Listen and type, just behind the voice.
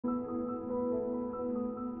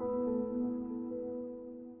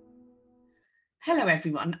Hello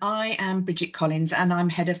everyone, I am Bridget Collins and I'm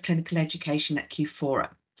Head of Clinical Education at Q4.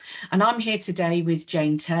 And I'm here today with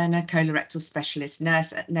Jane Turner, colorectal specialist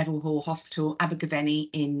nurse at Neville Hall Hospital, Abergavenny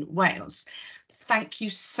in Wales. Thank you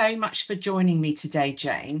so much for joining me today,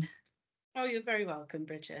 Jane. Oh, you're very welcome,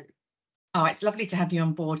 Bridget. Oh, it's lovely to have you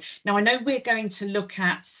on board. Now, I know we're going to look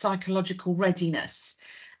at psychological readiness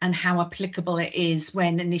and how applicable it is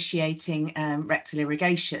when initiating rectal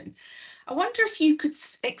irrigation. I wonder if you could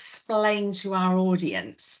explain to our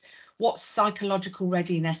audience what psychological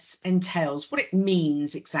readiness entails, what it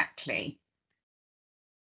means exactly.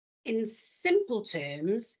 In simple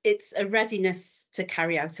terms, it's a readiness to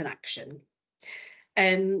carry out an action.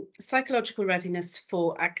 Psychological readiness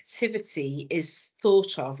for activity is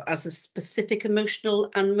thought of as a specific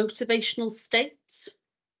emotional and motivational state.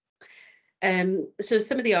 So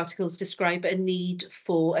some of the articles describe a need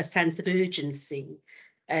for a sense of urgency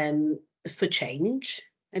for change,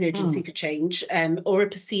 an urgency for change, or a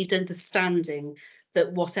perceived understanding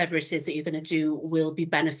that whatever it is that you're going to do will be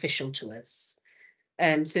beneficial to us.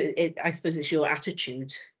 So I suppose it's your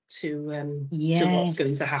attitude to what's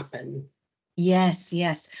going to happen. Yes.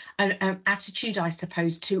 Attitude, I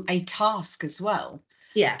suppose, to a task as well.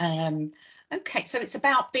 Yes. Okay, so it's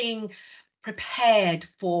about being prepared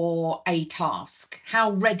for a task.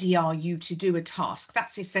 How ready are you to do a task?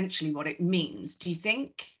 That's essentially what it means, do you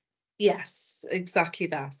think? Yes, exactly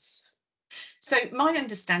that. So my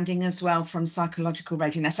understanding as well from psychological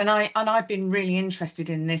readiness, and I've been really interested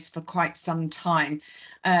in this for quite some time.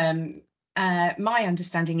 My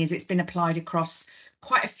understanding is it's been applied across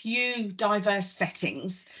quite a few diverse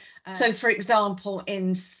settings. So, for example, in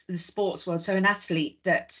the sports world, so an athlete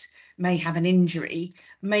that may have an injury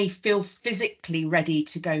may feel physically ready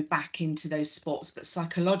to go back into those sports, but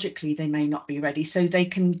psychologically they may not be ready. So they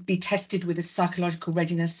can be tested with a psychological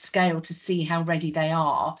readiness scale to see how ready they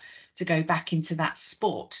are to go back into that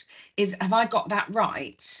sport. Have I got that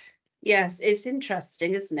right? Yes, it's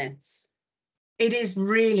interesting, isn't it? It is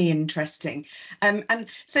really interesting. And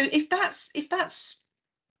so if that's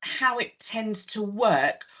how it tends to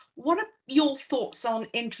work, what are your thoughts on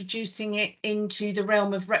introducing it into the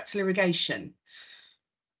realm of rectal irrigation?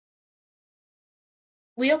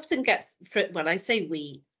 We often get,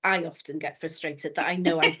 I often get frustrated that I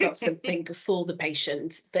know I've got something for the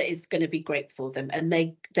patient that is going to be great for them, and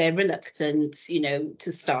they're reluctant,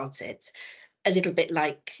 to start it. A little bit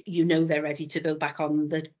like, they're ready to go back on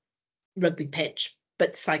the rugby pitch,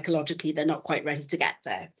 but psychologically they're not quite ready to get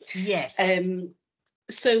there. Yes.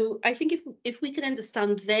 So I think if we can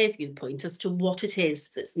understand their viewpoint as to what it is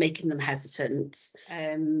that's making them hesitant,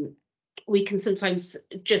 we can sometimes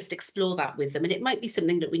just explore that with them. And it might be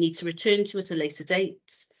something that we need to return to at a later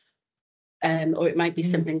date, or it might be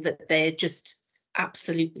something that they're just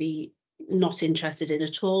absolutely not interested in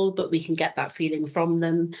at all, but we can get that feeling from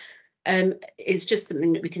them. It's just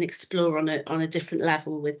something that we can explore on a different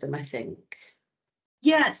level with them, I think.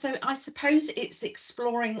 Yeah, so I suppose it's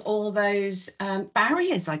exploring all those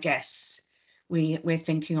barriers, I guess, we're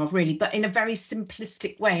thinking of, really, but in a very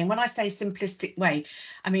simplistic way. And when I say simplistic way,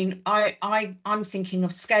 I mean, I'm thinking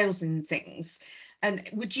of scales and things. And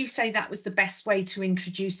would you say that was the best way to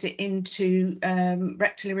introduce it into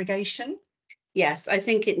rectal irrigation? Yes, I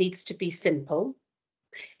think it needs to be simple.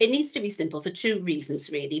 It needs to be simple for two reasons,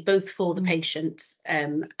 really, both for the patients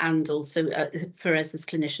and also for us as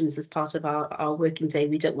clinicians. As part of our working day,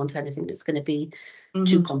 we don't want anything that's going to be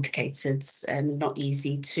too complicated and not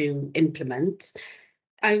easy to implement.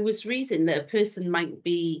 I was reading that a person might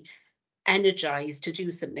be energized to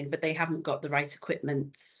do something, but they haven't got the right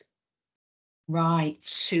equipment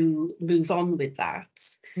to move on with that.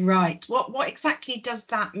 Right. What exactly does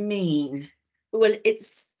that mean? Well,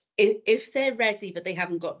 it's if they're ready but they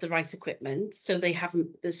haven't got the right equipment, so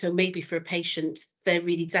maybe for a patient they're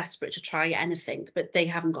really desperate to try anything, but they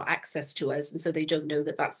haven't got access to us, and so they don't know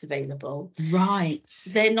that that's available. Right.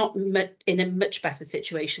 They're not in a much better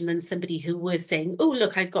situation than somebody who was saying, oh,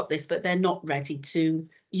 look, I've got this, but they're not ready to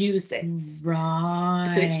use it. Right.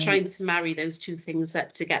 So it's trying to marry those two things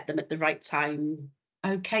up to get them at the right time.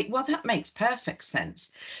 Okay, well, that makes perfect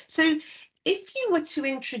sense. So if you were to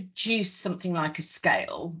introduce something like a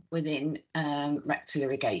scale within rectal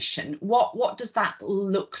irrigation, what does that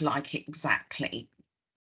look like exactly?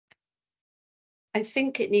 I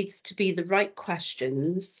think it needs to be the right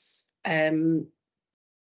questions. And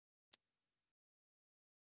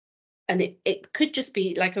it could just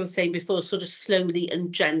be, like I was saying before, sort of slowly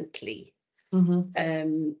and gently.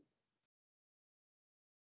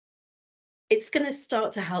 It's going to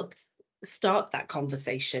start to help start that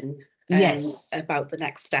conversation about the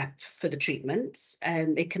next step for the treatment.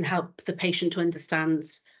 It can help the patient to understand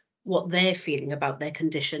what they're feeling about their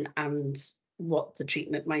condition and what the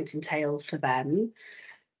treatment might entail for them.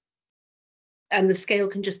 And the scale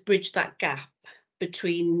can just bridge that gap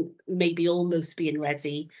between maybe almost being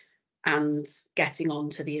ready and getting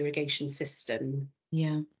onto the irrigation system.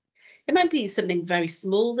 Yeah. It might be something very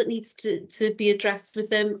small that needs to be addressed with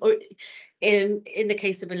them, or in the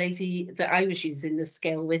case of a lady that I was using the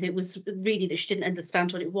scale with, it was really that she didn't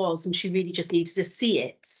understand what it was, and she really just needed to see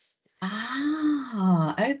it.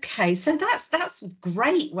 Ah, okay. So that's a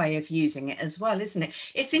great way of using it as well, isn't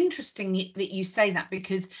it? It's interesting that you say that,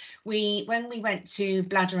 because when we went to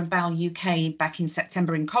Bladder and Bowel UK back in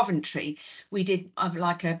September in Coventry, we did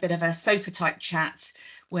like a bit of a sofa type chat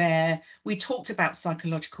where we talked about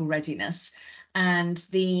psychological readiness, and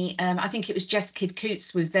I think it was Jess Kidd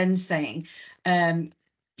Coots was then saying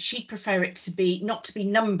she'd prefer it to be not to be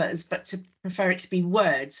numbers, but to prefer it to be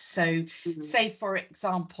words. So say, for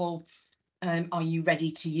example, are you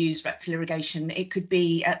ready to use rectal irrigation? It could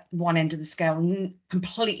be at one end of the scale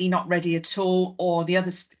completely not ready at all, or the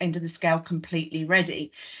other end of the scale completely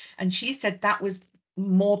ready. And she said that was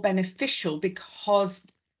more beneficial because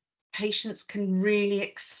patients can really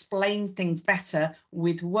explain things better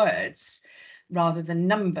with words rather than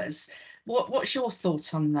numbers. What's your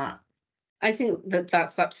thought on that? I think that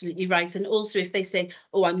that's absolutely right. And also, if they say,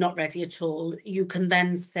 oh, I'm not ready at all, you can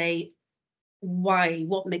then say, why,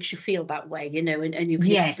 what makes you feel that way, you know, and you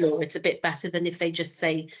can explore it a bit better than if they just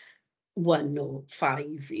say 1 or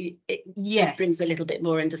 5. It brings a little bit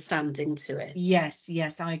more understanding to it. Yes,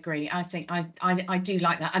 I agree. I think I do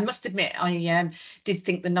like that. I must admit, I did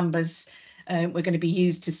think the numbers were going to be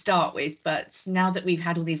used to start with, but now that we've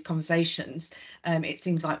had all these conversations, it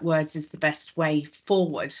seems like words is the best way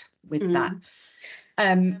forward with that.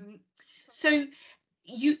 So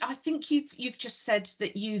I think you've just said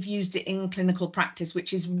that you've used it in clinical practice,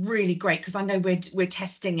 which is really great, because I know we're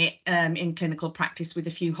testing it in clinical practice with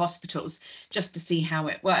a few hospitals just to see how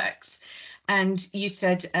it works. And you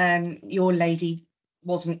said your lady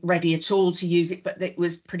wasn't ready at all to use it, but it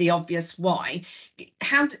was pretty obvious why.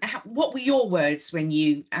 What were your words when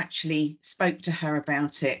you actually spoke to her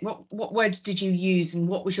about it? What words did you use, and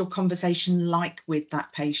what was your conversation like with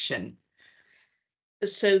that patient?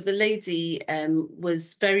 So the lady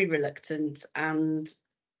was very reluctant and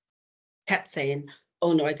kept saying,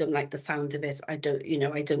 oh no, I don't like the sound of it. I don't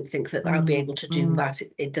think that I'll be able to do that.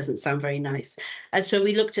 It doesn't sound very nice. And so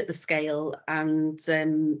we looked at the scale, and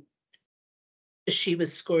she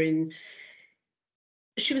was scoring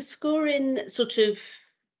sort of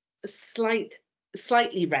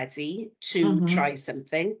slightly ready to try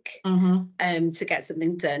something, to get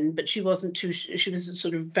something done, but she wasn't too. She was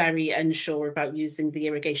sort of very unsure about using the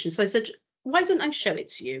irrigation. So I said, why don't I show it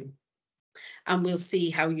to you, and we'll see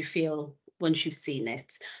how you feel once you've seen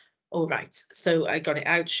it. All right. So I got it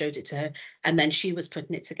out, showed it to her, and then she was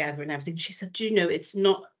putting it together and everything. She said, do you know, it's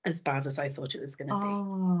not as bad as I thought it was going to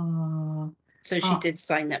be. So she did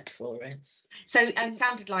sign up for it. So it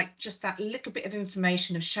sounded like just that little bit of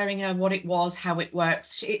information of showing her what it was, how it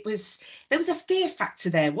works. There was a fear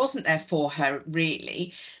factor there, wasn't there, for her,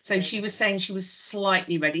 really? So she was saying she was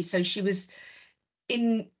slightly ready. So she was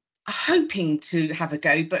hoping to have a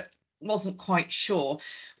go, but wasn't quite sure.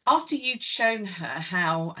 After you'd shown her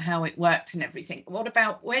how it worked and everything,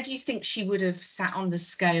 where do you think she would have sat on the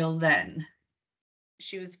scale then?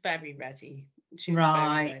 She was very ready. She was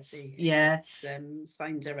very ready. Yeah.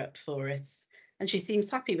 Signed her up for it, and she seems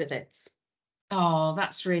happy with it. Oh,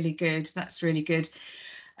 that's really good. That's really good.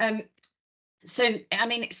 So, I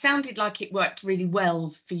mean, it sounded like it worked really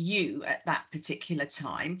well for you at that particular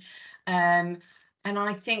time. And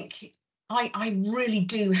I think I really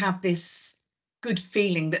do have this good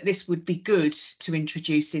feeling that this would be good to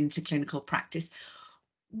introduce into clinical practice.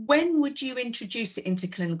 When would you introduce it into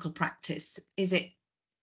clinical practice? Is it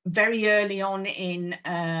very early on in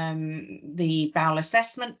the bowel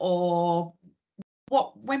assessment, or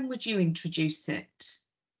when would you introduce it?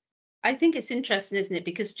 I think it's interesting, isn't it?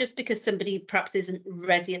 Because just because somebody perhaps isn't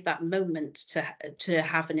ready at that moment to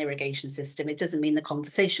have an irrigation system, it doesn't mean the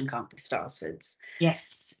conversation can't be started.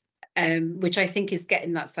 Yes. Which I think is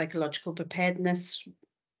getting that psychological preparedness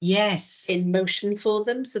in motion for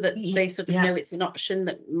them, so that they sort of know it's an option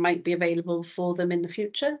that might be available for them in the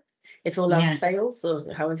future, if all else fails,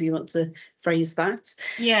 or however you want to phrase that.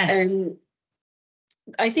 Yes.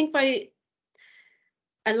 I think by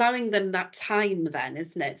allowing them that time then,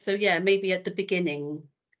 isn't it? So yeah, maybe at the beginning.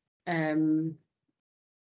 At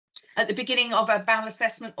the beginning of a bowel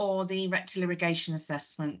assessment or the rectal irrigation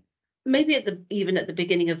assessment? Maybe even at the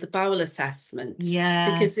beginning of the bowel assessment.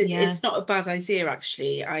 Because it's not a bad idea,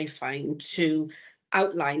 actually, I find, to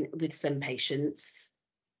outline with some patients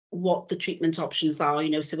what the treatment options are,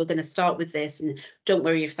 you know, so we're going to start with this, and don't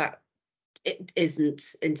worry if that it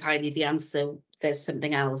isn't entirely the answer, there's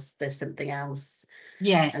something else, and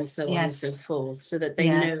Yes, so on and so yes. forth, so that they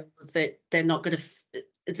Yeah. know that they're not going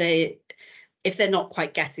to, if they're not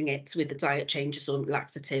quite getting it with the diet changes or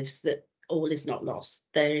laxatives, that all is not lost.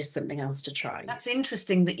 There is something else to try. That's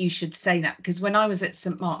interesting that you should say that, because when I was at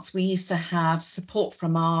St Mark's, we used to have support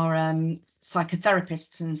from our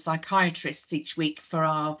psychotherapists and psychiatrists each week for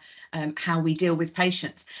our how we deal with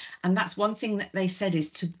patients. And that's one thing that they said,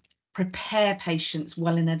 is to prepare patients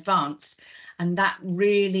well in advance. And that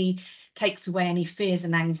really takes away any fears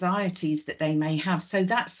and anxieties that they may have. So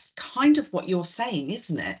that's kind of what you're saying,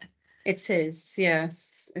 isn't it? It is,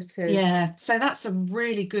 yes, it is. Yeah, so that's a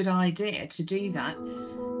really good idea to do that.